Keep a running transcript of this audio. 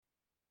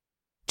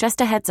Just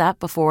a heads up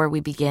before we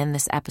begin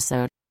this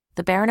episode,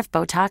 the Baron of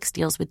Botox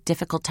deals with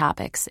difficult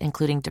topics,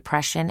 including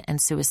depression and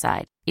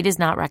suicide. It is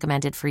not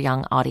recommended for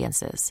young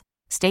audiences.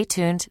 Stay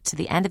tuned to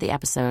the end of the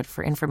episode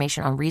for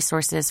information on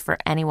resources for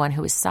anyone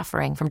who is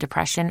suffering from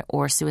depression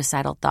or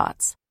suicidal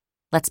thoughts.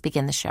 Let's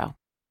begin the show.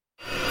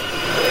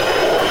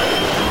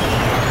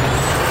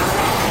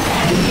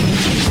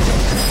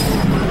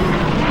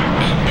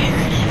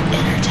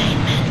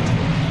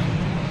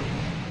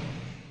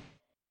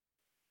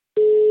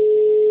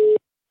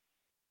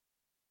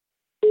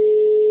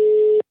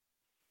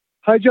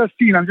 Hi,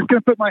 Justine. I'm just going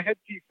to put my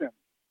headpiece in.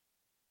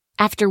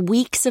 After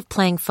weeks of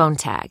playing phone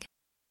tag,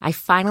 I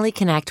finally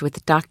connect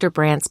with Dr.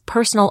 Brandt's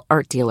personal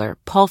art dealer,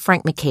 Paul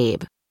Frank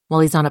McCabe,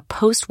 while he's on a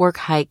post-work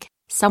hike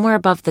somewhere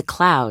above the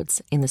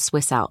clouds in the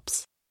Swiss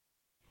Alps.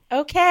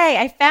 Okay,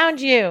 I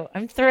found you.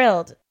 I'm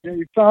thrilled. Yeah,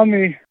 you found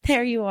me.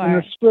 There you In the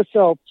are. Swiss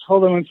Alps.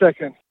 Hold on one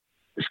second.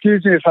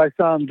 Excuse me if I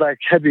sound like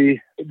heavy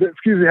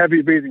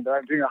breathing, but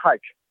I'm doing a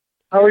hike.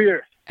 How are you?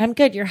 I'm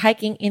good. You're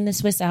hiking in the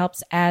Swiss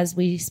Alps as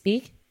we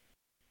speak?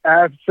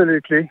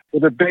 Absolutely.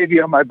 With a baby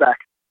on my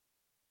back.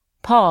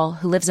 Paul,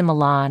 who lives in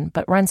Milan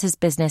but runs his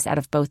business out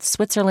of both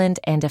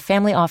Switzerland and a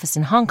family office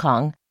in Hong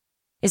Kong,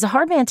 is a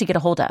hard man to get a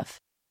hold of.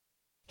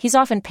 He's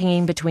often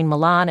pinging between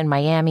Milan and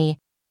Miami,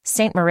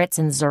 St. Moritz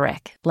and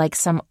Zurich, like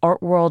some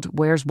art world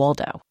Where's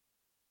Waldo.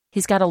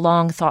 He's got a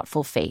long,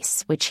 thoughtful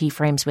face, which he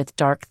frames with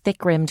dark,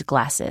 thick-rimmed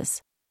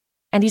glasses.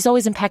 And he's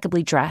always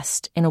impeccably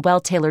dressed in a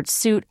well-tailored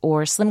suit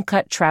or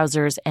slim-cut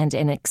trousers and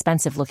an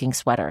expensive-looking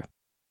sweater.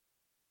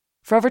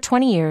 For over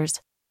 20 years,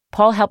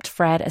 Paul helped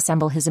Fred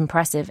assemble his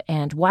impressive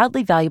and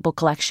wildly valuable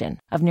collection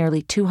of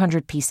nearly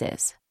 200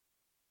 pieces.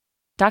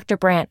 Dr.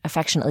 Brandt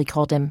affectionately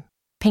called him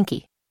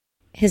Pinky.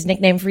 His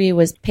nickname for you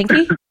was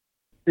Pinky?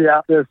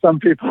 Yeah, there's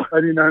some people who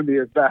only know me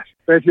as that.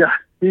 But yeah,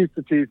 he used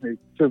to tease me.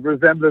 So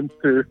resemblance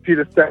to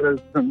Peter Sellers,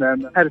 and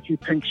then had a few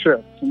pink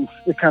shirts, and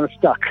it kind of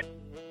stuck.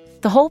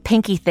 The whole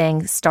Pinky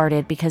thing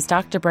started because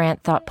Dr.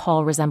 Brandt thought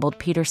Paul resembled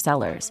Peter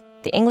Sellers,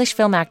 the English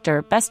film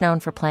actor best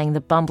known for playing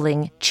the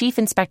bumbling Chief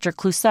Inspector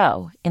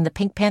Clouseau in the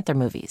Pink Panther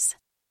movies.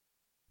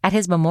 At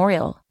his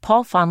memorial,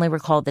 Paul fondly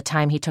recalled the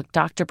time he took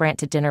Dr. Brandt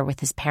to dinner with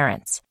his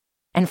parents,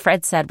 and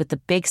Fred said with a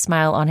big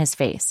smile on his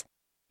face,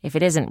 "If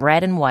it isn't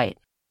red and white."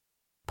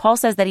 Paul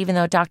says that even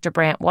though Dr.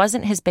 Brandt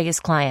wasn't his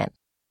biggest client,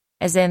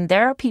 as in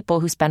there are people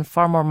who spend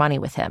far more money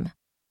with him,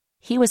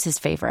 he was his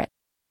favorite.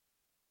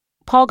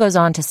 Paul goes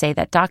on to say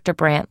that Dr.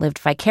 Brandt lived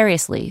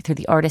vicariously through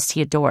the artist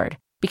he adored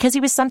because he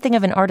was something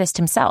of an artist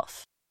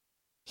himself.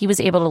 He was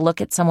able to look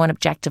at someone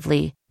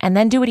objectively and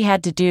then do what he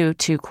had to do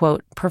to,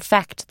 quote,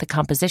 perfect the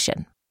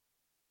composition.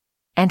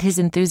 And his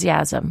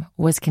enthusiasm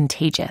was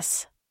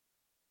contagious.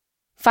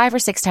 5 or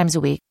 6 times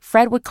a week,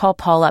 Fred would call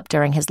Paul up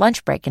during his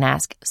lunch break and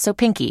ask, "So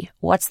Pinky,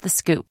 what's the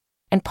scoop?"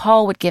 And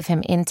Paul would give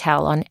him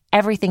intel on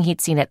everything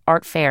he'd seen at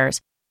art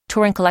fairs,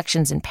 touring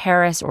collections in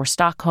Paris or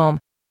Stockholm,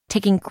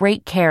 taking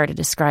great care to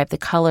describe the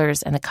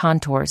colors and the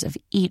contours of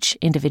each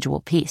individual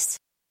piece.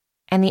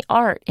 And the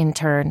art, in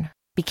turn,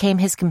 became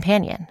his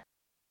companion.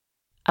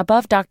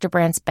 Above Dr.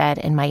 Brandt's bed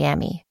in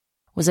Miami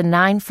was a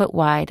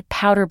 9-foot-wide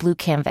powder blue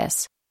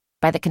canvas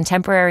by the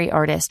contemporary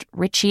artist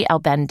Richie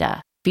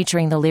Albenda,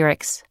 featuring the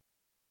lyrics,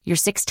 "You're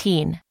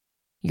 16,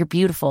 you're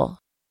beautiful,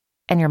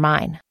 and you're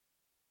mine."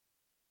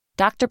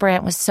 Dr.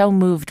 Brandt was so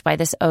moved by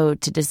this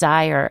ode to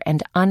desire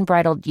and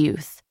unbridled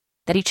youth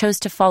that he chose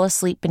to fall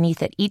asleep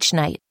beneath it each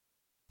night,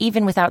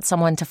 even without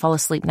someone to fall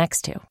asleep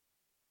next to.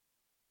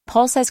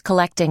 Paul says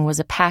collecting was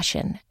a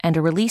passion and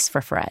a release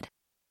for Fred.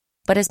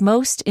 But as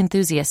most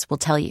enthusiasts will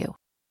tell you,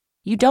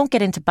 you don't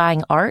get into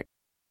buying art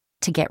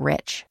to get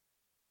rich.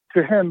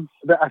 To him,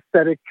 the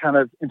aesthetic kind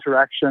of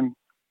interaction,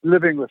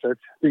 living with it,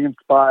 being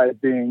inspired,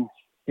 being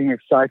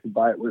excited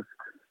by it was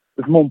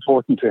more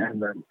important to him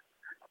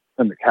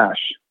than the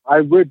cash.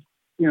 I would,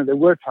 there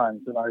were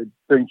times that I'd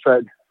bring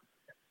Fred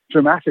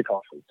dramatic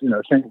offers,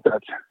 things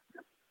that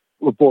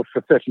were bought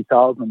for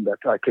 $30,000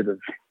 that I could have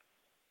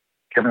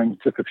given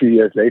just a few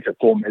years later,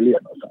 $4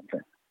 million or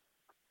something.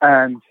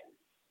 And,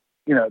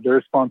 the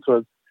response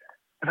was,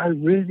 "But I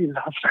really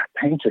love that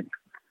painting.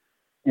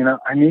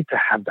 I need to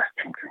have that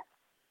painting."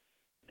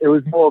 It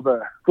was more of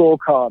a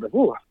scorecard of,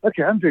 "Oh,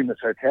 okay, I'm doing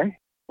this okay.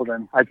 Well,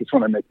 then I just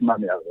want to make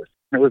money out of it."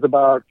 It was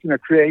about,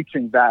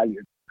 creating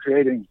value,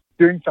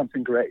 doing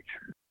something great.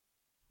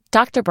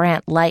 Dr.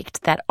 Brandt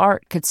liked that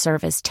art could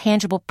serve as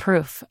tangible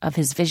proof of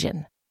his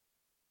vision.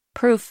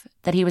 Proof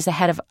that he was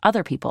ahead of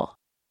other people.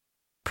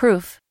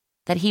 Proof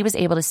that he was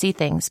able to see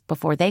things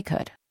before they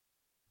could.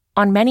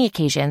 On many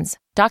occasions,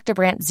 Dr.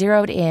 Brandt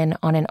zeroed in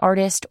on an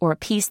artist or a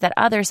piece that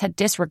others had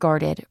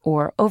disregarded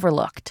or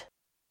overlooked.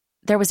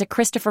 There was a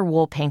Christopher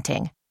Wool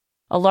painting,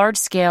 a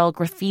large-scale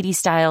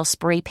graffiti-style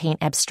spray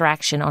paint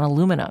abstraction on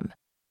aluminum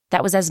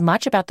that was as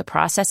much about the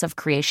process of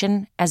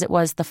creation as it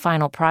was the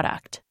final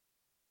product.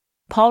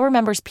 Paul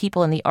remembers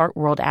people in the art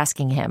world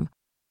asking him,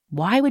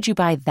 "Why would you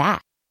buy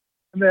that?"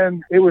 And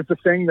then it was the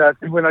thing that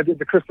when I did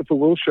the Christopher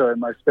Wool show in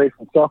my space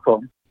in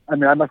Stockholm, I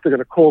must have got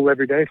a call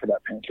every day for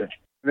that painting.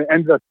 And it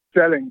ended up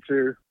selling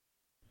to,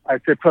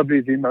 I'd say,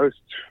 probably the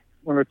most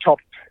one of the top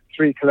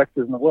 3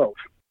 collectors in the world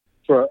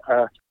for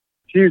a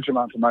huge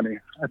amount of money.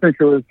 I think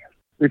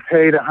we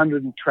paid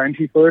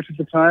 $120 for it at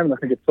the time, and I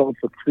think it sold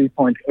for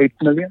 $3.8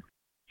 million.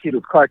 It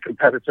was quite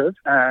competitive,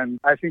 and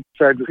I think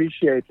Fred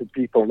appreciated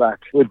people that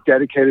were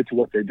dedicated to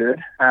what they did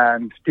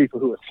and people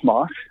who were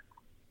smart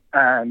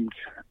and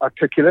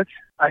articulate.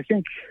 I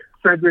think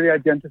Fred really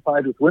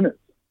identified with winners.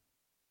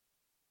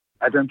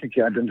 I don't think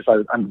he identified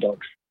with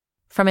underdogs.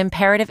 From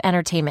Imperative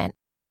Entertainment,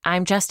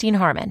 I'm Justine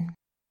Harmon,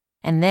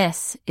 and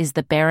this is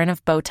The Baron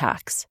of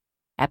Botox,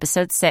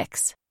 Episode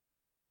 6,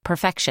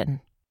 Perfection.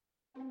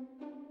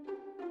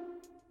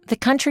 The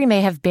country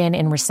may have been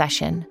in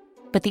recession,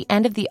 but the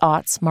end of the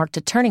aughts marked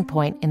a turning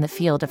point in the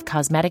field of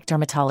cosmetic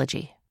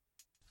dermatology.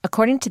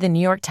 According to the New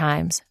York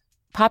Times,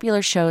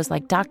 popular shows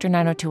like Dr.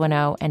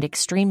 90210 and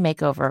Extreme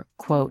Makeover,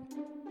 quote,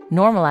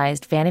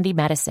 normalized vanity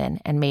medicine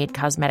and made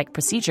cosmetic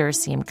procedures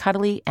seem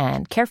cuddly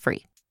and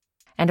carefree.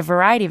 And a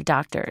variety of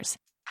doctors,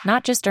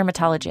 not just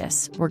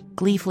dermatologists, were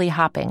gleefully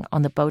hopping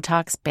on the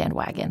Botox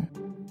bandwagon.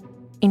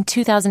 In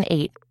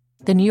 2008,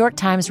 the New York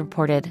Times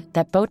reported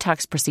that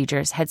Botox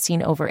procedures had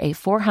seen over a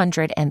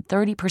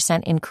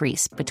 430%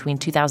 increase between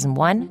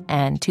 2001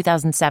 and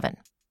 2007.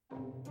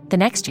 The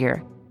next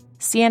year,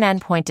 CNN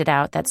pointed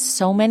out that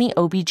so many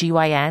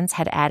OBGYNs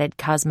had added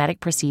cosmetic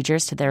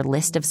procedures to their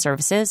list of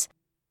services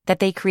that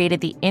they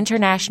created the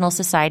International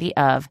Society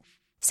of,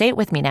 say it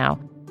with me now,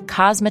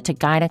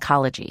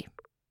 Cosmetogynecology.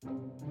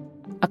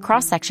 A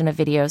cross-section of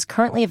videos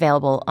currently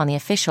available on the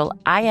official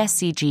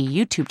ISCG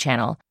YouTube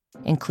channel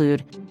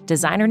include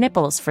designer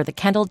nipples for the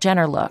Kendall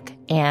Jenner look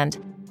and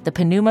the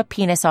Pneuma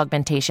penis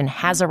augmentation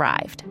has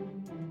arrived.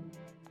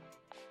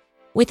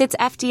 With its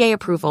FDA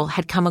approval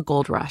had come a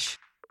gold rush,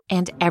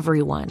 and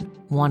everyone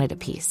wanted a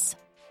piece.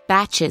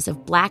 Batches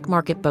of black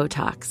market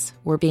Botox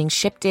were being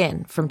shipped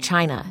in from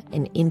China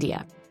and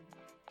India.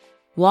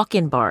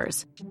 Walk-in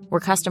bars, where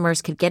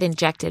customers could get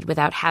injected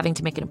without having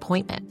to make an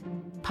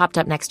appointment, popped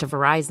up next to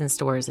Verizon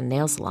stores and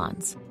nail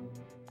salons.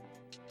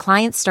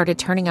 Clients started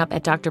turning up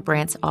at Dr.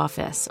 Brandt's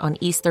office on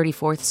East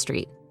 34th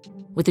Street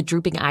with a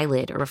drooping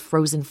eyelid or a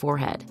frozen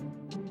forehead,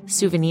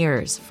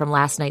 souvenirs from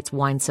last night's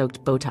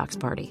wine-soaked Botox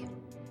party.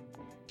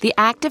 The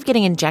act of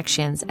getting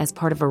injections as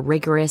part of a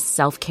rigorous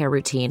self-care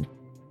routine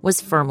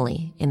was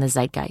firmly in the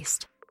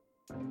zeitgeist.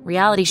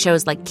 Reality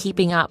shows like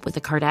Keeping Up with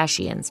the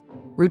Kardashians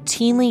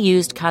routinely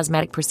used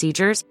cosmetic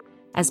procedures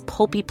as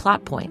pulpy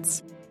plot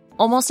points,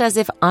 almost as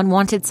if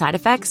unwanted side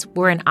effects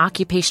were an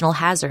occupational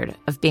hazard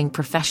of being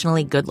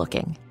professionally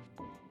good-looking.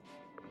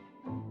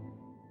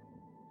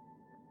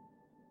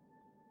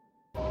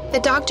 The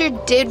doctor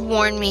did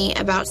warn me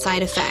about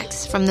side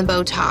effects from the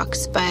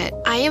Botox, but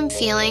I am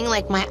feeling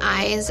like my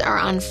eyes are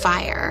on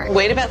fire.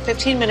 Wait about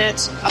 15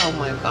 minutes. Oh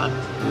my God.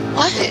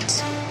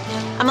 What?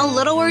 I'm a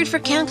little worried for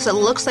Kim because it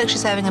looks like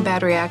she's having a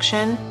bad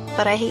reaction,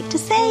 but I hate to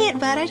say it,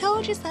 but I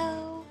told you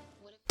so.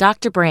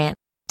 Dr. Brandt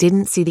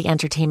didn't see the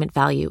entertainment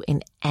value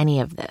in any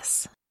of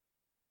this.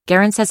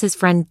 Guerin says his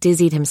friend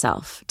dizzied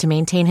himself to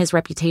maintain his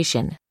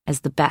reputation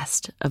as the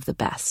best of the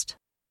best.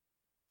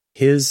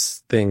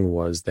 His thing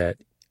was that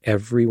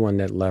everyone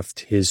that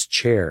left his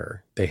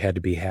chair, they had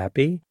to be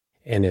happy.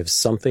 And if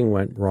something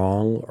went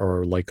wrong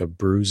or like a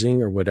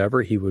bruising or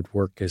whatever, he would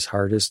work his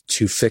hardest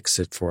to fix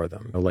it for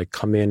them. Or like,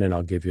 come in and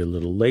I'll give you a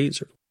little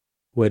laser.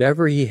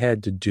 Whatever he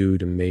had to do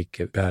to make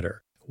it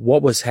better.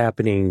 What was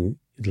happening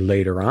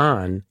later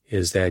on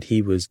is that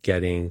he was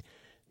getting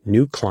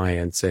new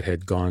clients that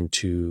had gone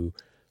to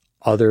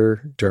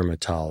other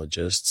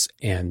dermatologists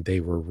and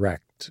they were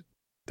wrecked.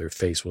 Their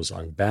face was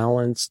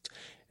unbalanced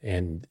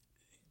and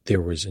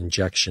there was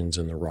injections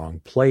in the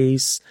wrong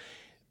place.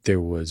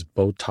 There was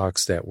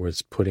Botox that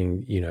was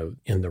putting,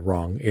 in the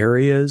wrong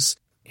areas.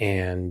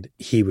 And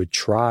he would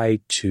try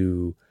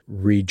to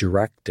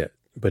redirect it,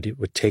 but it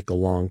would take a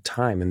long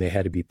time. And they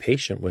had to be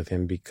patient with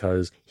him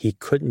because he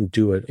couldn't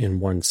do it in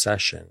one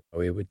session.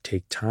 It would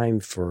take time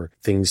for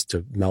things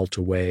to melt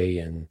away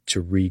and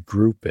to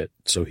regroup it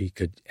so he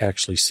could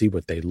actually see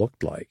what they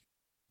looked like.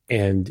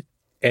 And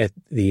at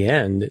the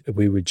end,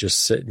 we would just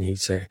sit and he'd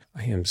say,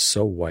 I am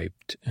so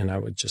wiped. And I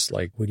would just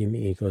like, what do you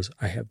mean? He goes,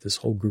 I have this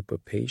whole group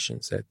of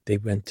patients that they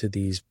went to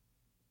these,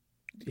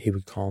 he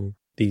would call them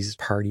these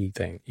party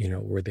thing,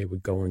 where they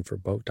would go in for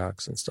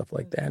Botox and stuff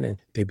like that. And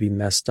they'd be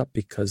messed up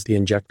because the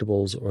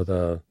injectables or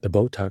the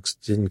Botox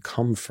didn't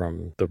come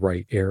from the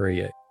right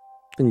area.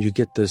 And you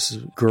get this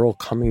girl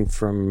coming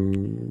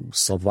from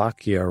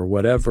Slovakia or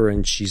whatever,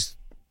 and she's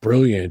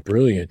brilliant.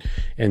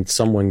 And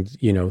someone,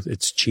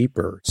 it's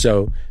cheaper.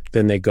 So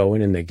then they go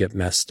in and they get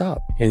messed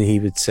up. And he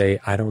would say,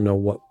 I don't know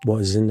what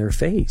was in their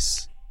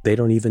face. They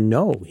don't even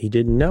know. He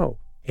didn't know.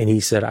 And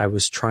he said, I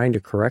was trying to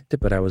correct it,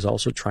 but I was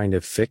also trying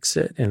to fix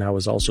it. And I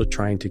was also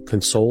trying to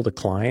console the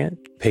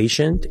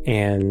patient.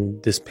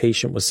 And this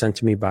patient was sent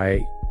to me by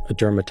a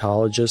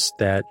dermatologist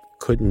that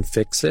couldn't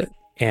fix it.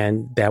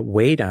 And that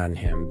weighed on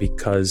him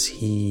because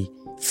he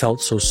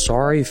felt so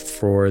sorry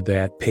for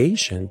that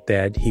patient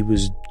that he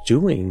was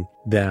doing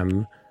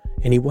them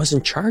and he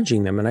wasn't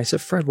charging them. And I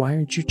said, Fred, why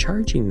aren't you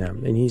charging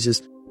them? And he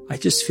says, I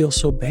just feel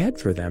so bad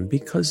for them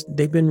because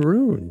they've been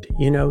ruined.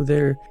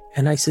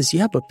 And I says,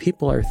 yeah, but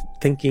people are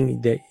thinking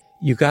that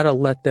you got to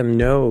let them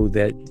know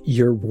that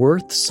you're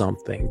worth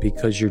something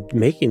because you're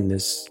making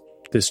this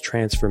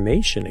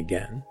transformation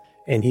again.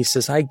 And he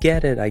says, I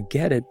get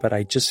it, but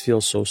I just feel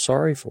so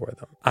sorry for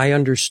them. I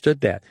understood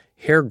that.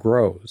 Hair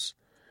grows,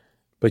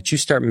 but you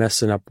start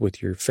messing up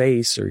with your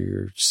face or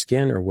your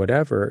skin or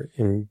whatever,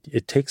 and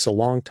it takes a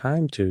long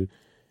time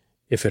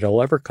if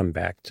it'll ever come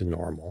back to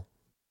normal.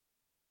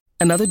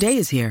 Another day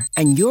is here,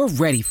 and you're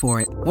ready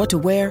for it. What to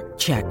wear?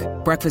 Check.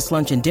 Breakfast,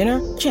 lunch, and dinner?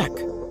 Check.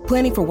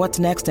 Planning for what's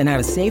next and how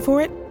to save for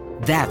it?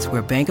 That's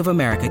where Bank of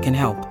America can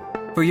help.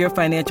 For your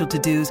financial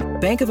to-dos,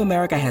 Bank of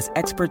America has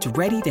experts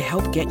ready to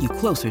help get you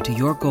closer to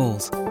your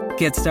goals.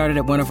 Get started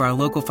at one of our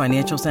local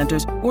financial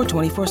centers or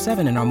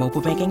 24/7 in our mobile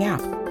banking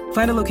app.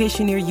 Find a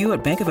location near you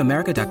at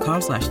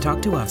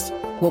bankofamerica.com/talktous.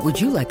 What would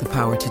you like the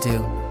power to do?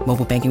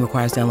 Mobile banking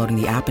requires downloading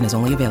the app and is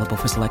only available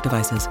for select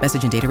devices.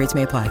 Message and data rates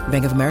may apply.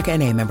 Bank of America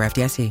N.A., member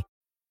FDIC.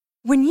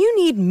 When you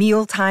need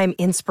mealtime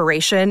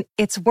inspiration,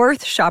 it's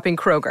worth shopping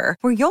Kroger,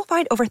 where you'll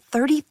find over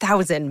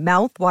 30,000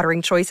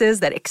 mouth-watering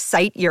choices that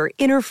excite your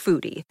inner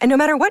foodie. And no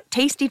matter what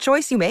tasty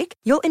choice you make,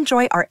 you'll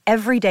enjoy our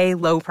everyday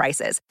low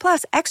prices,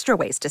 plus extra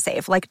ways to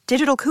save, like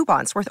digital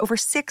coupons worth over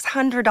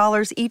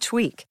 $600 each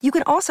week. You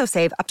can also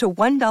save up to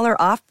 $1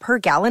 off per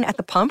gallon at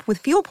the pump with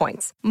fuel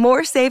points.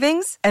 More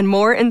savings and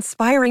more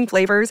inspiring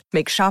flavors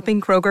make shopping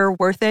Kroger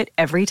worth it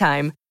every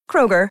time.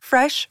 Kroger,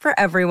 fresh for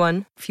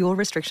everyone. Fuel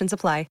restrictions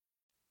apply.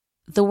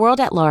 The world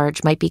at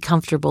large might be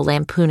comfortable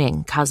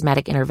lampooning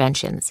cosmetic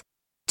interventions,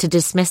 to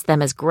dismiss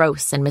them as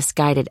gross and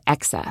misguided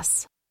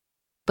excess.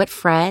 But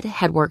Fred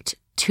had worked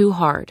too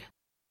hard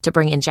to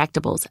bring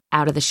injectables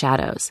out of the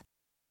shadows,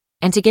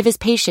 and to give his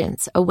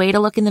patients a way to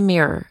look in the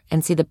mirror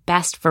and see the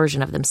best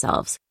version of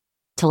themselves,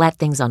 to let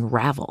things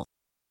unravel.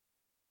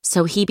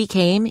 So he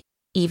became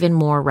even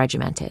more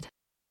regimented.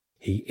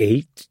 He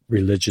ate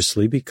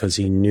religiously because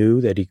he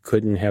knew that he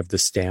couldn't have the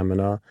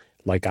stamina.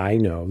 Like I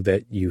know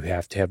that you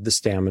have to have the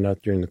stamina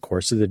during the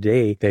course of the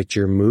day, that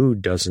your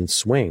mood doesn't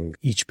swing.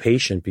 Each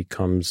patient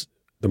becomes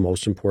the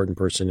most important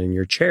person in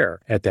your chair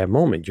at that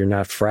moment. You're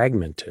not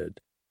fragmented.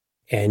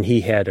 And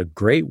he had a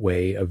great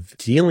way of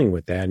dealing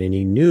with that. And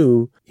he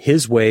knew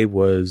his way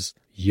was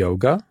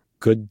yoga,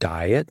 good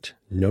diet,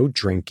 no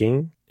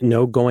drinking,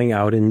 no going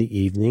out in the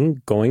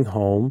evening, going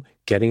home,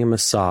 getting a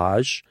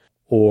massage,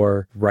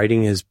 or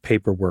writing his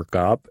paperwork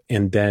up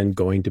and then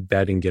going to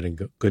bed and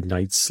getting a good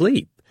night's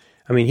sleep.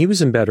 I mean, he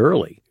was in bed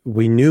early.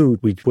 We knew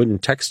we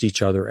wouldn't text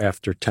each other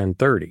after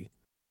 10:30.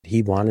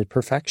 He wanted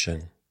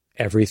perfection.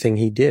 Everything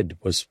he did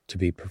was to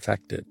be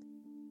perfected.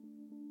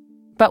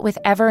 But with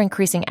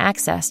ever-increasing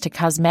access to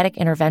cosmetic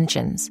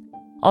interventions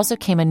also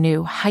came a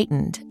new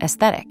heightened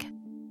aesthetic.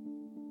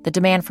 The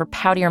demand for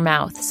poutier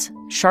mouths,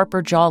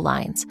 sharper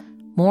jawlines,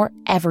 more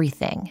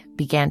everything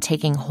began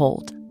taking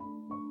hold.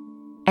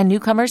 And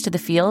newcomers to the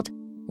field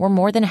were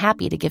more than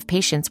happy to give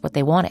patients what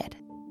they wanted.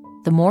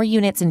 The more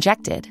units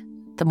injected,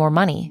 the more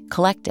money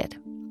collected.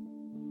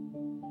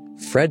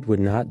 Fred would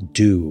not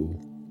do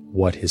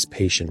what his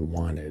patient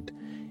wanted.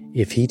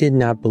 If he did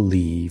not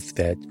believe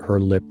that her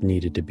lip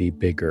needed to be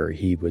bigger,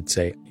 he would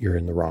say, "You're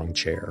in the wrong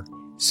chair."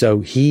 So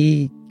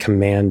he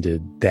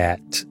commanded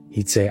that.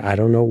 He'd say, "I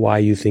don't know why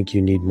you think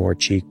you need more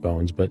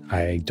cheekbones, but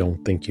I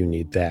don't think you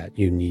need that.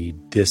 You need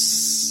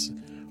this,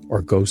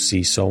 or go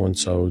see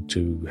so-and-so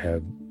to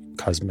have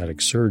cosmetic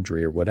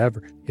surgery," or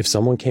whatever. If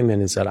someone came in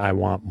and said, "I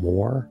want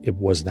more," it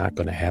was not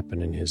going to happen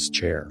in his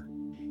chair.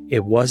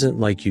 It wasn't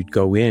like you'd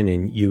go in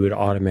and you would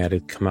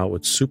automatically come out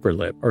with super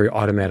lip or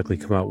automatically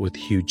come out with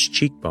huge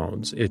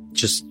cheekbones. It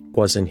just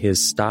wasn't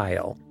his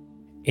style.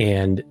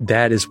 And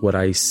that is what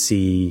I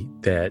see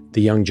that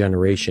the young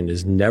generation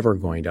is never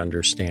going to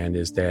understand,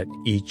 is that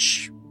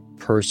each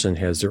person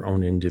has their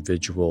own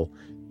individual.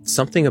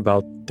 Something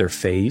about their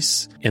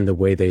face and the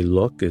way they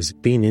look is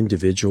being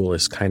individual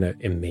is kind of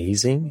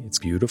amazing. It's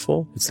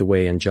beautiful. It's the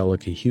way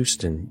Angelica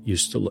Houston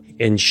used to look.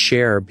 And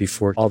Cher,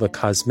 before all the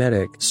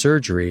cosmetic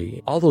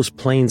surgery, all those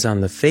planes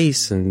on the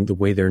face and the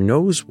way their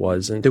nose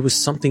was, and there was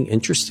something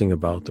interesting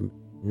about them.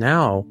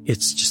 Now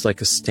it's just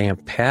like a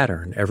stamp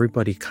pattern.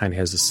 Everybody kind of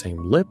has the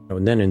same lip.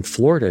 And then in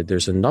Florida,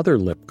 there's another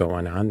lip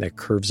going on that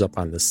curves up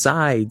on the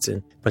sides.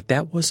 But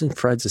that wasn't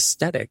Fred's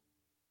aesthetic.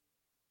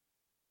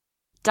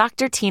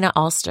 Dr. Tina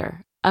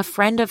Alster, a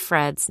friend of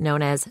Fred's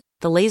known as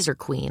the Laser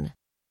Queen,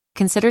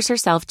 considers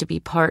herself to be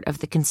part of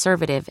the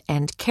conservative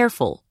and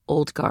careful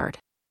old guard.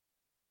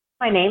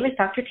 My name is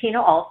Dr.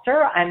 Tina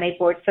Alster. I'm a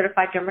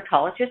board-certified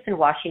dermatologist in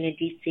Washington,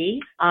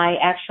 D.C. I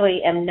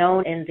actually am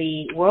known in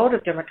the world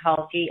of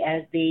dermatology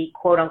as the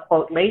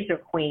quote-unquote Laser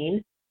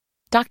Queen.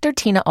 Dr.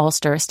 Tina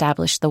Alster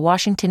established the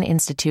Washington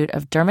Institute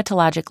of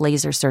Dermatologic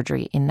Laser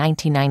Surgery in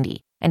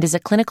 1990 and is a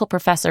clinical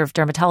professor of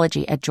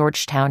dermatology at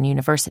Georgetown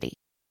University.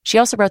 She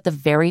also wrote the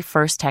very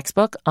first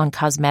textbook on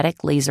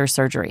cosmetic laser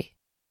surgery.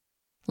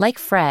 Like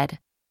Fred,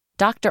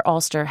 Dr.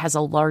 Alster has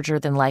a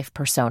larger-than-life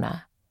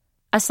persona.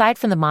 Aside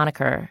from the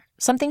moniker,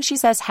 something she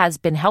says has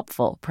been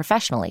helpful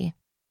professionally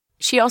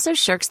She also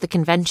shirks the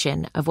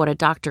convention of what a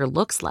doctor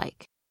looks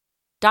like.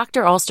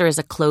 Dr. Ulster is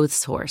a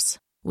clothes horse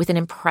with an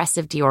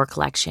impressive Dior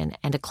collection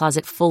and a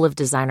closet full of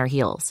designer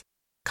heels.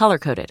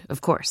 Color-coded, of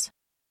course.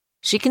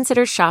 She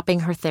considers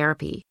shopping her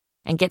therapy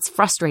and gets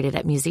frustrated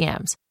at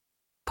museums,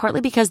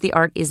 partly because the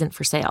art isn't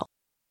for sale.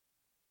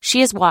 She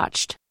has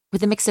watched,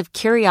 with a mix of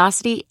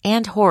curiosity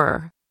and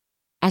horror,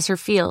 as her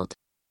field,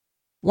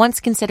 once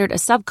considered a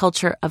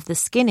subculture of the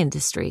skin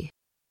industry,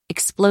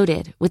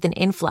 exploded with an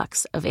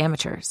influx of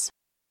amateurs.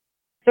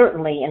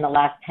 Certainly in the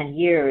last 10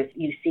 years,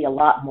 you see a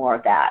lot more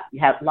of that. You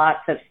have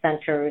lots of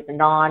centers,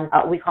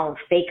 we call them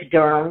fake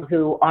derm,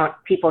 who aren't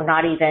people,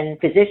 not even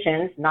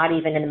physicians, not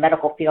even in the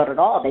medical field at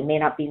all. They may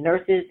not be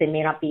nurses, they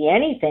may not be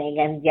anything,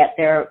 and yet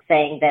they're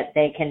saying that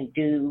they can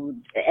do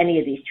any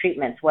of these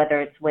treatments,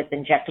 whether it's with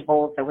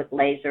injectables or with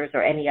lasers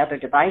or any other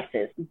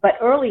devices. But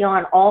early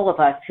on, all of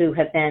us who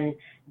have been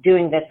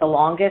doing this the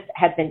longest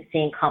have been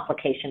seeing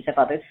complications of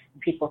others.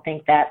 People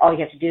think that all you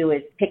have to do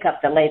is pick up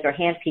the laser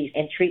handpiece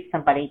and treat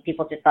somebody.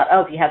 People just thought,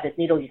 oh, if you have this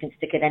needle, you can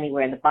stick it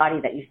anywhere in the body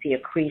that you see a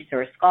crease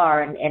or a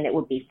scar, and it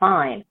would be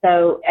fine.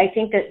 So I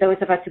think that those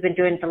of us who've been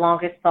doing it the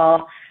longest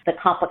saw the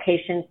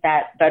complications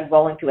that started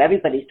rolling through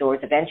everybody's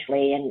doors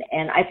eventually.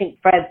 And I think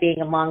Fred,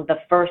 being among the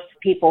first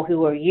people who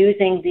were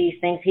using these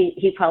things,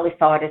 he probably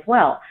saw it as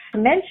well. To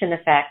mention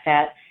the fact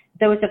that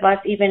those of us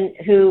even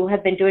who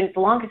have been doing it the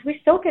longest, we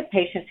still get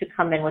patients who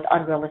come in with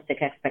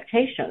unrealistic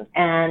expectations,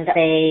 and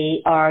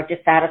they are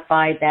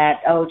dissatisfied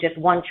that, just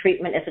one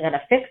treatment isn't going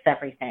to fix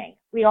everything.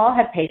 We all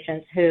have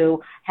patients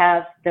who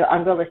have the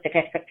unrealistic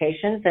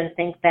expectations and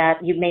think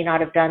that you may not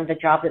have done the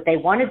job that they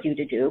wanted you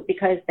to do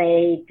because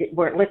they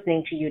weren't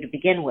listening to you to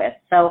begin with.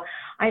 So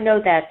I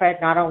know that Fred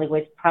not only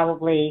was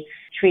probably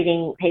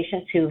treating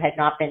patients who had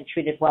not been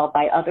treated well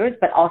by others,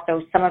 but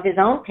also some of his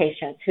own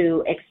patients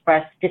who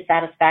expressed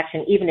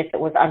dissatisfaction, even if it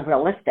was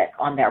unrealistic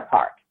on their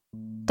part.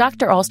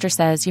 Dr. Ulster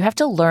says you have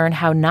to learn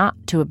how not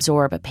to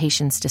absorb a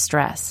patient's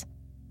distress,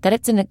 that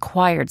it's an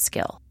acquired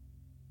skill.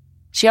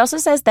 She also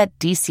says that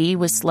D.C.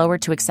 was slower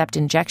to accept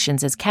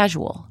injections as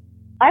casual.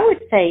 I would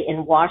say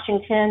in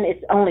Washington,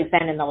 it's only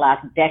been in the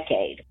last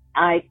decade.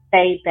 I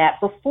say that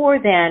before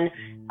then,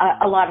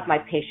 a lot of my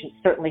patients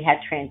certainly had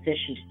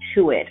transitioned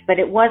to it, but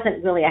it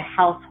wasn't really a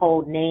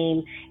household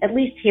name, at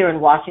least here in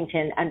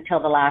Washington, until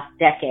the last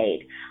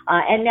decade.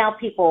 And now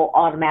people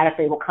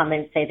automatically will come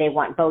in and say they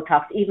want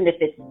Botox, even if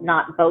it's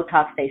not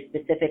Botox they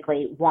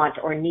specifically want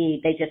or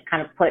need. They just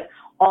kind of put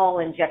all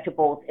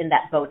injectables in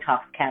that Botox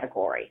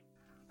category.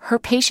 Her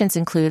patients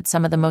include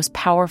some of the most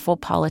powerful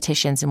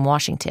politicians in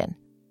Washington,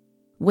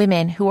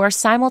 women who are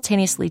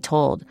simultaneously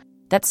told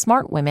that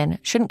smart women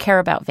shouldn't care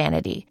about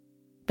vanity,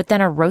 but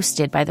then are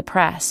roasted by the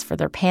press for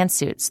their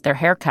pantsuits, their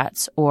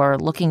haircuts, or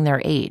looking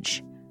their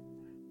age.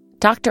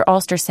 Dr.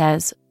 Ulster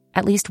says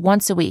at least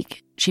once a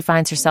week, she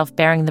finds herself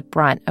bearing the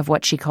brunt of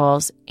what she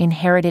calls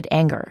inherited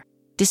anger,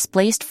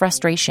 displaced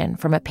frustration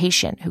from a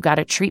patient who got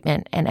a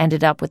treatment and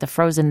ended up with a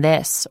frozen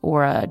this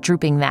or a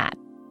drooping that.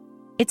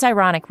 It's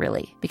ironic,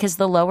 really, because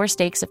the lower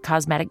stakes of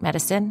cosmetic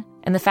medicine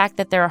and the fact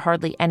that there are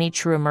hardly any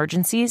true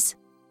emergencies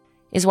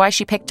is why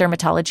she picked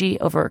dermatology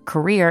over a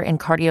career in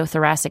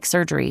cardiothoracic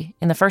surgery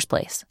in the first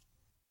place.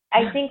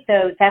 I think,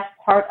 though, that's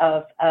part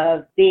of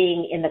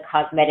being in the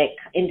cosmetic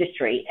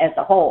industry as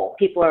a whole.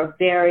 People are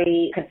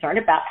very concerned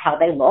about how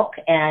they look,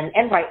 and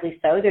rightly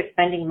so. They're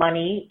spending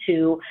money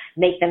to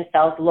make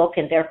themselves look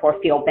and therefore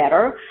feel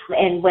better.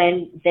 And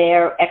when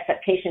their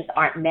expectations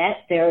aren't met,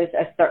 there's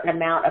a certain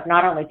amount of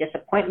not only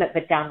disappointment,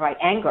 but downright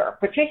anger,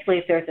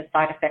 particularly if there's a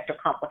side effect or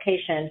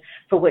complication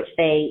for which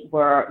they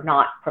were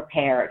not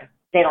prepared.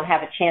 They don't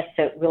have a chance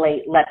to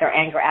really let their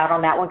anger out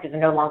on that one because they're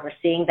no longer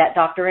seeing that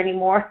doctor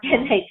anymore.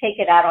 And they take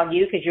it out on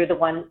you because you're the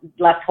one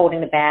left holding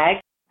the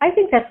bag. I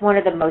think that's one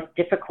of the most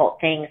difficult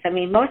things. I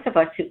mean, most of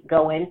us who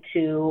go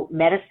into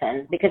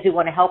medicine because we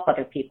want to help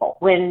other people.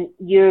 When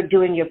you're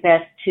doing your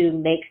best to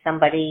make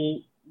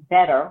somebody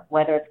better,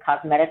 whether it's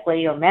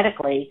cosmetically or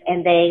medically,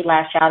 and they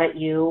lash out at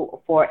you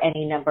for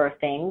any number of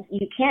things,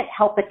 you can't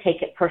help but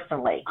take it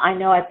personally. I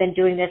know I've been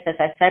doing this, as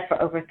I said,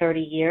 for over 30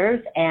 years,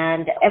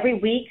 and every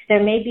week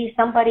there may be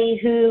somebody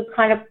who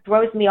kind of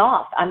throws me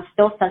off. I'm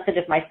still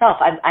sensitive myself.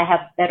 I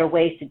have better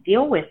ways to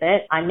deal with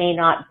it. I may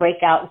not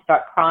break out and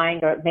start crying,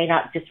 or it may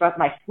not disrupt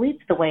my sleep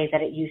the way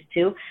that it used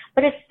to,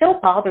 but it still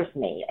bothers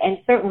me. And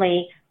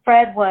certainly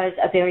Fred was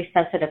a very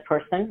sensitive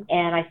person,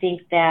 and I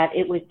think that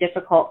it was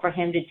difficult for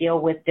him to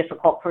deal with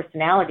difficult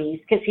personalities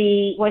because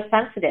he was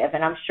sensitive.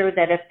 And I'm sure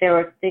that if there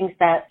were things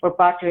that were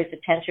brought to his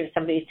attention,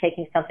 somebody's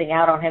taking something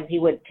out on him, he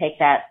would take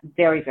that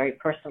very, very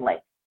personally.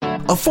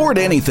 Afford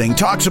Anything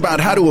talks about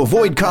how to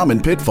avoid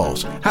common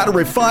pitfalls, how to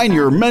refine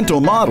your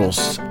mental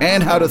models,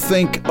 and how to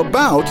think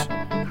about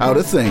how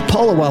to think.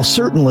 Paula, while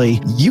certainly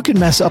you can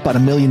mess up on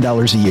 $1 million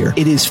a year,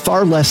 it is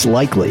far less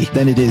likely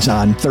than it is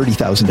on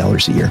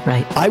 $30,000 a year.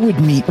 Right. I would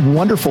meet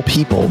wonderful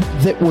people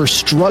that were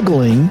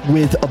struggling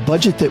with a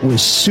budget that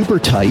was super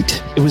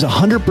tight. It was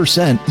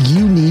 100%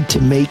 you need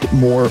to make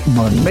more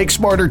money. Make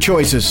smarter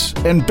choices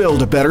and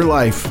build a better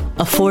life.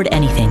 Afford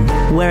Anything,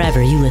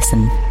 wherever you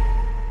listen.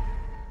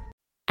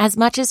 As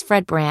much as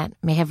Fred Brandt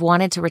may have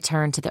wanted to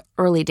return to the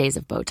early days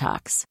of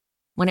Botox,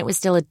 when it was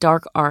still a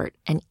dark art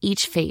and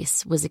each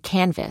face was a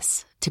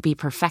canvas to be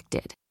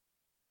perfected,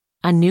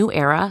 a new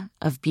era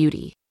of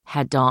beauty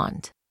had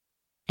dawned.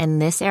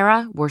 And this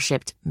era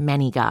worshipped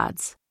many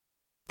gods.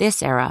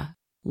 This era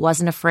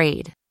wasn't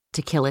afraid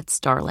to kill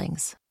its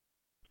darlings.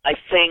 I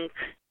think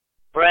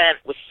Brandt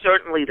was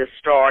certainly the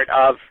start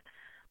of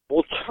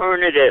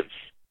alternatives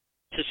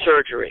to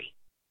surgery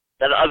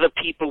that other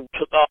people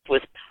took up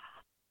with.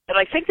 And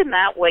I think in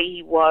that way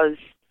he was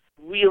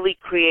really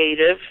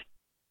creative,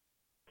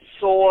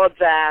 saw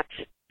that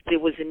there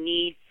was a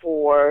need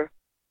for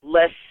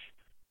less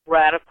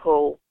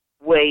radical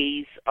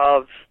ways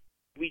of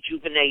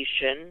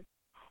rejuvenation.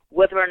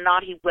 Whether or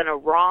not he went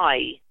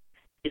awry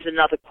is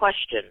another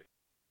question.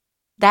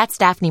 That's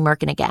Daphne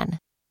Merkin again,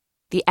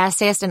 the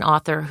essayist and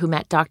author who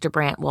met Dr.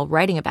 Brandt while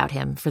writing about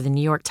him for the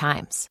New York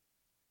Times.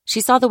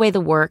 She saw the way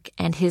the work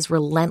and his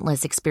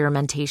relentless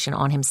experimentation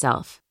on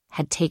himself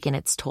had taken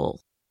its toll.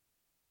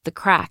 The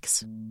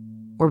cracks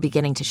were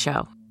beginning to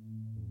show.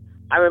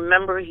 I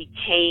remember he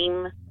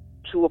came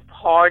to a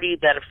party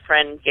that a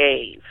friend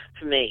gave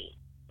to me.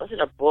 It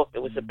wasn't a book.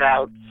 It was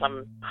about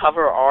some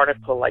cover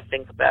article, I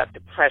think, about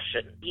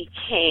depression. He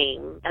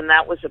came, and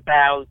that was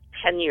about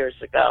 10 years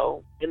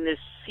ago, in this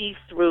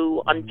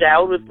see-through,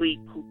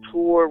 undoubtedly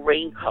couture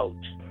raincoat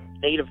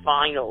made of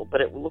vinyl, but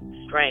it looked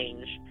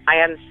strange. I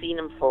hadn't seen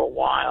him for a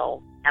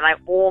while, and I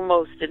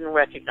almost didn't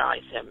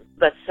recognize him.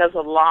 That says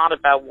a lot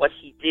about what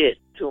he did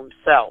to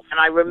himself. And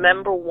I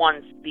remember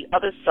once the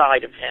other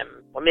side of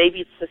him, or maybe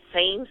it's the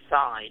same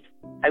side.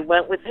 I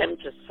went with him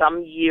to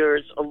some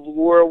year's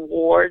Allure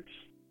Awards,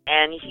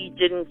 and he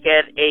didn't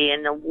get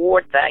an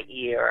award that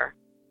year.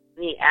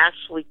 And he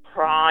actually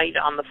cried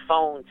on the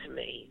phone to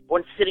me,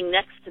 or sitting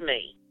next to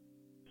me.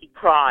 He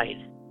cried.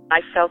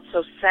 I felt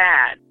so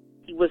sad.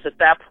 He was at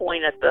that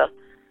point at the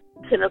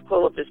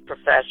pinnacle of his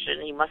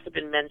profession. He must have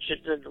been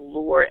mentioned in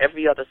Allure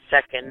every other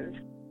second.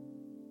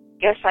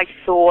 Guess I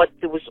thought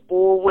there was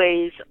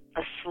always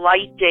a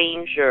slight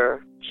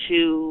danger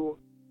to...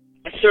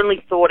 I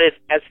certainly thought it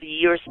as the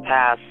years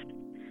passed,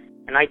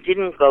 and I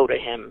didn't go to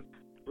him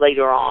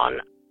later on.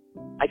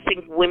 I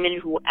think women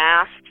who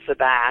asked for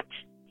that,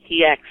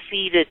 he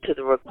acceded to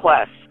the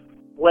request,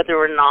 whether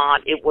or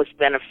not it was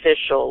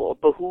beneficial or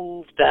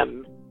behooved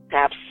them to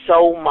have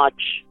so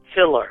much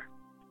filler.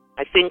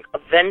 I think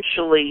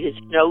eventually his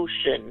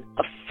notion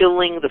of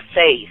filling the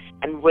face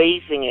and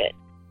raising it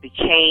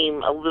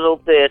became a little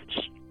bit,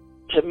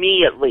 to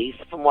me at least,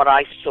 from what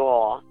I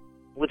saw,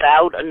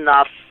 without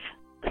enough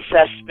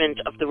assessment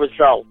of the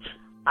result.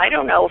 I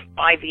don't know if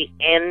by the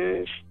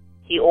end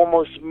he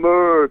almost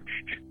merged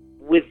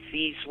with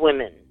these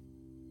women.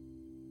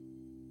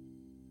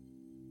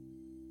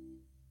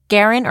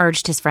 Garin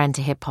urged his friend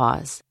to hit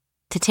pause,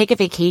 to take a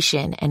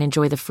vacation and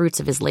enjoy the fruits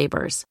of his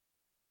labors.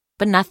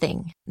 But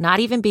nothing, not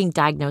even being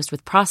diagnosed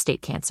with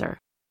prostate cancer,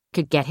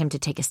 could get him to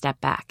take a step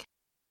back.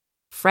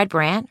 Fred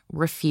Brandt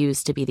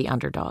refused to be the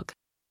underdog.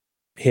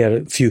 He had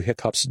a few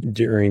hiccups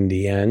during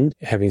the end,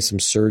 having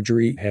some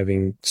surgery,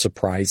 having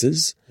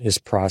surprises, his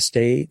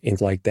prostate,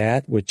 things like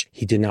that, which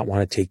he did not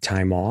want to take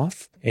time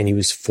off. And he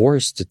was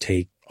forced to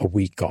take a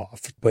week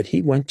off. But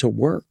he went to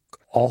work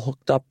all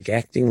hooked up,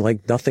 acting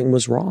like nothing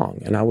was wrong.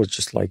 And I was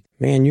just like,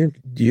 man,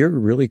 you're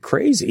really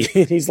crazy.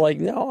 And he's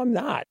like, no, I'm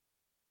not.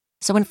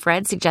 So when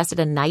Fred suggested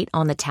a night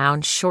on the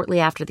town shortly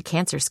after the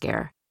cancer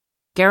scare,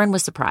 Garin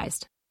was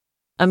surprised.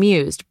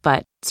 Amused,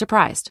 but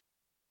surprised.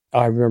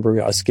 I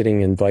remember us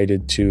getting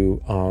invited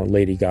to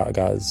Lady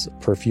Gaga's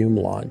perfume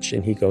launch,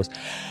 and he goes,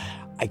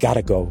 I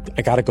gotta go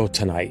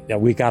tonight.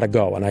 We gotta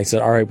go. And I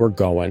said, all right, we're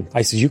going.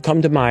 I said, you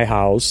come to my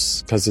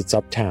house, because it's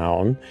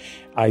uptown.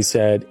 I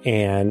said,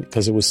 and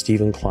because it was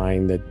Stephen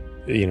Klein that,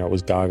 it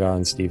was Gaga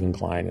and Stephen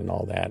Klein and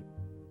all that.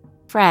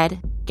 Fred,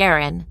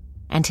 Garin,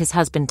 and his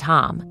husband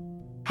Tom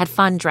had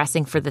fun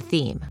dressing for the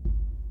theme,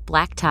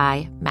 black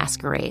tie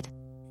masquerade.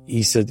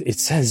 He said, it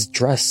says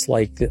dress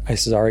like that. I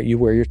said, all right, you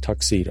wear your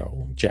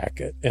tuxedo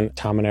jacket. And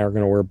Tom and I are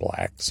going to wear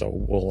black, so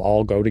we'll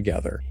all go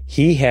together.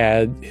 He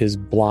had his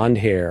blonde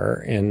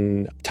hair,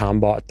 and Tom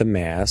bought the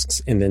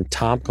masks. And then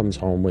Tom comes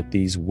home with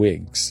these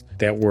wigs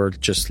that were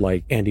just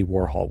like Andy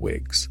Warhol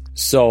wigs.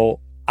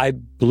 So I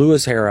blew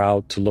his hair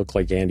out to look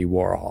like Andy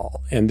Warhol.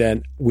 And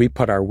then we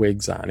put our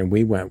wigs on, and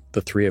we went,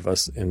 the three of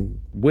us,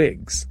 in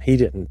wigs. He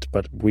didn't,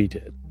 but we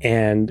did.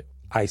 And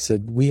I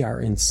said, we are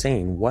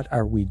insane. What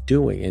are we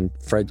doing? And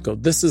Fred goes,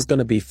 this is going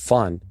to be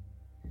fun.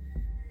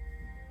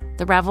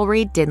 The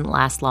revelry didn't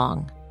last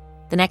long.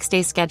 The next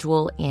day's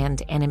schedule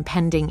and an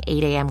impending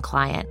 8 a.m.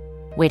 client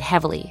weighed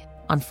heavily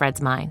on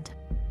Fred's mind.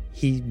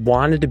 He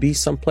wanted to be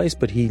someplace,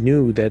 but he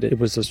knew that it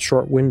was a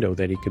short window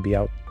that he could be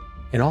out.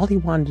 And all he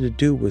wanted to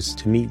do was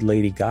to meet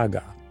Lady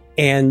Gaga.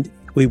 And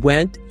we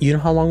went, you know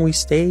how long we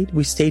stayed?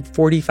 We stayed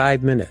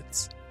 45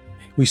 minutes.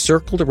 We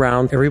circled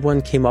around,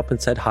 everyone came up and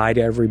said hi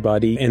to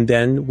everybody, and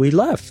then we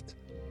left.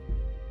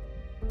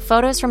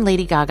 Photos from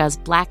Lady Gaga's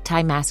black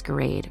tie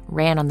masquerade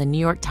ran on the New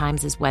York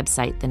Times'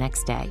 website the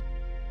next day.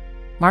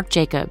 Marc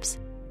Jacobs,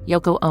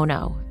 Yoko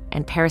Ono,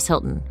 and Paris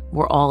Hilton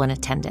were all in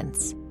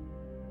attendance.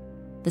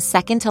 The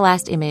second to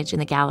last image in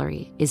the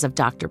gallery is of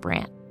Dr.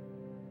 Brandt.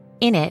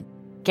 In it,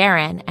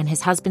 Garen and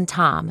his husband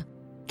Tom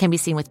can be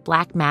seen with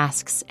black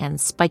masks and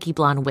spiky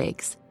blonde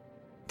wigs.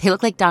 They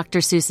look like Dr.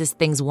 Seuss's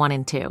Things 1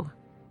 and 2.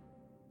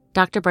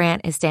 Dr.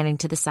 Brandt is standing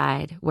to the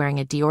side wearing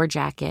a Dior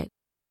jacket,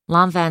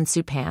 Lanvin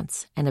suit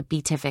pants, and a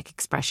beatific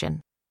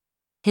expression.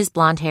 His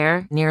blonde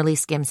hair nearly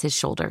skims his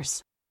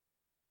shoulders.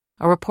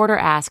 A reporter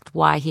asked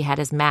why he had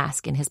his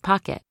mask in his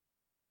pocket.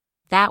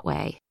 That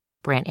way,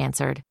 Brandt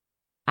answered,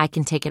 I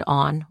can take it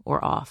on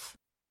or off.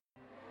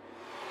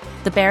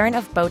 The Baron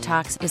of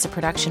Botox is a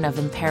production of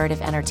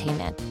Imperative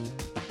Entertainment.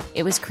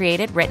 It was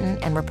created, written,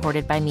 and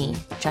reported by me,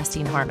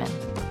 Justine Harmon.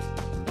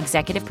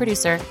 Executive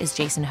producer is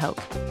Jason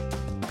Hoke.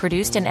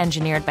 Produced and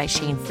engineered by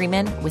Shane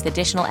Freeman, with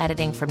additional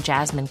editing from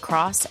Jasmine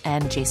Cross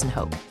and Jason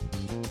Hoke.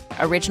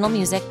 Original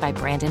music by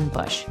Brandon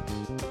Bush.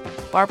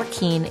 Barbara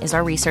Keene is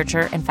our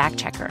researcher and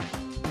fact-checker.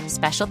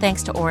 Special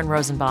thanks to Oren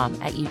Rosenbaum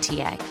at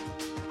UTA.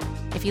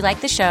 If you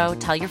like the show,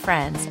 tell your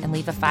friends and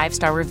leave a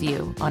 5-star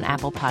review on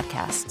Apple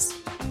Podcasts.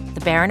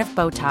 The Baron of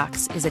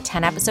Botox is a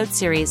 10-episode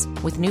series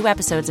with new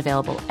episodes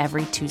available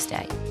every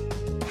Tuesday.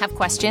 Have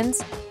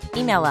questions?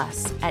 Email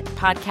us at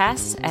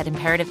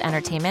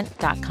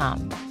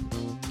podcasts@imperativeentertainment.com.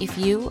 If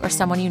you or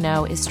someone you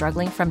know is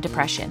struggling from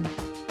depression,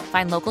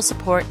 find local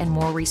support and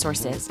more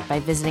resources by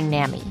visiting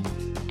NAMI,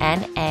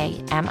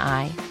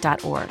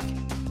 NAMI.org.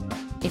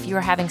 If you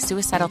are having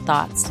suicidal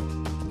thoughts,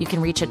 you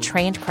can reach a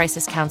trained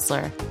crisis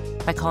counselor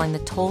by calling the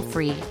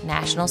toll-free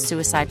National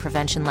Suicide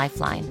Prevention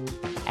Lifeline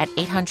at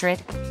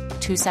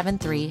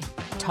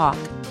 800-273-TALK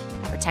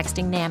or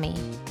texting NAMI,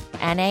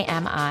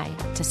 NAMI,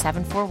 to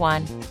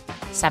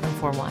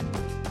 741-741.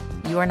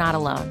 You are not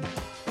alone.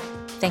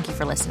 Thank you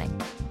for listening.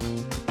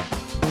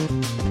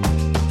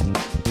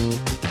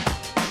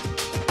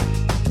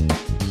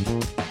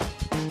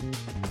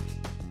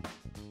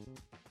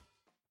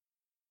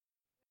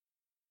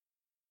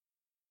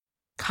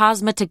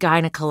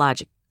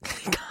 Cosmetogynecology.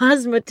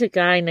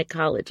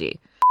 Cosmetogynecology.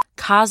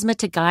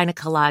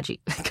 Cosmetogynecology.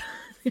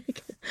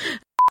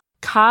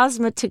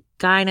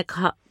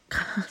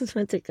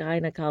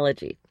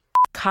 Cosmetogynecology.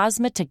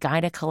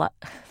 Cosmetogynecology.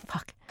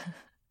 Fuck.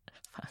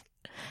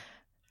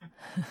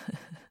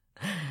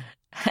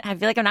 I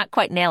feel like I'm not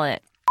quite nailing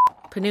it.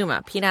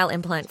 Pneuma, penile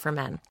implant for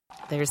men.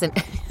 There's a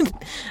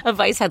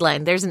Vice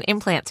headline. There's an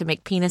implant to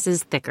make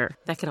penises thicker.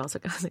 That could also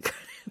go in the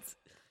credits.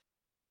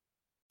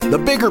 The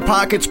Bigger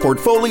Pockets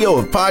portfolio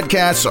of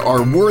podcasts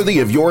are worthy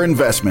of your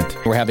investment.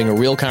 We're having a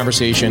real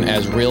conversation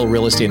as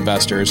real estate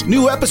investors.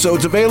 New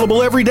episodes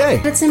available every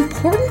day. It's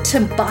important to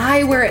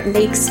buy where it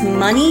makes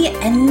money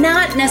and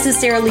not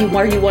necessarily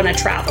where you want to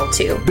travel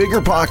to.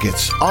 Bigger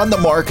Pockets, On the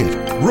Market,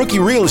 Rookie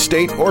Real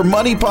Estate, or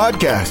Money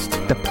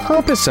Podcast. The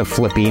purpose of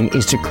flipping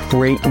is to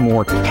create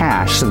more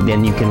cash so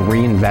then you can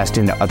reinvest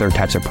into other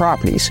types of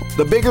properties.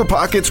 The Bigger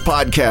Pockets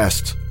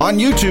Podcast, on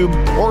YouTube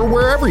or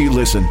wherever you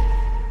listen.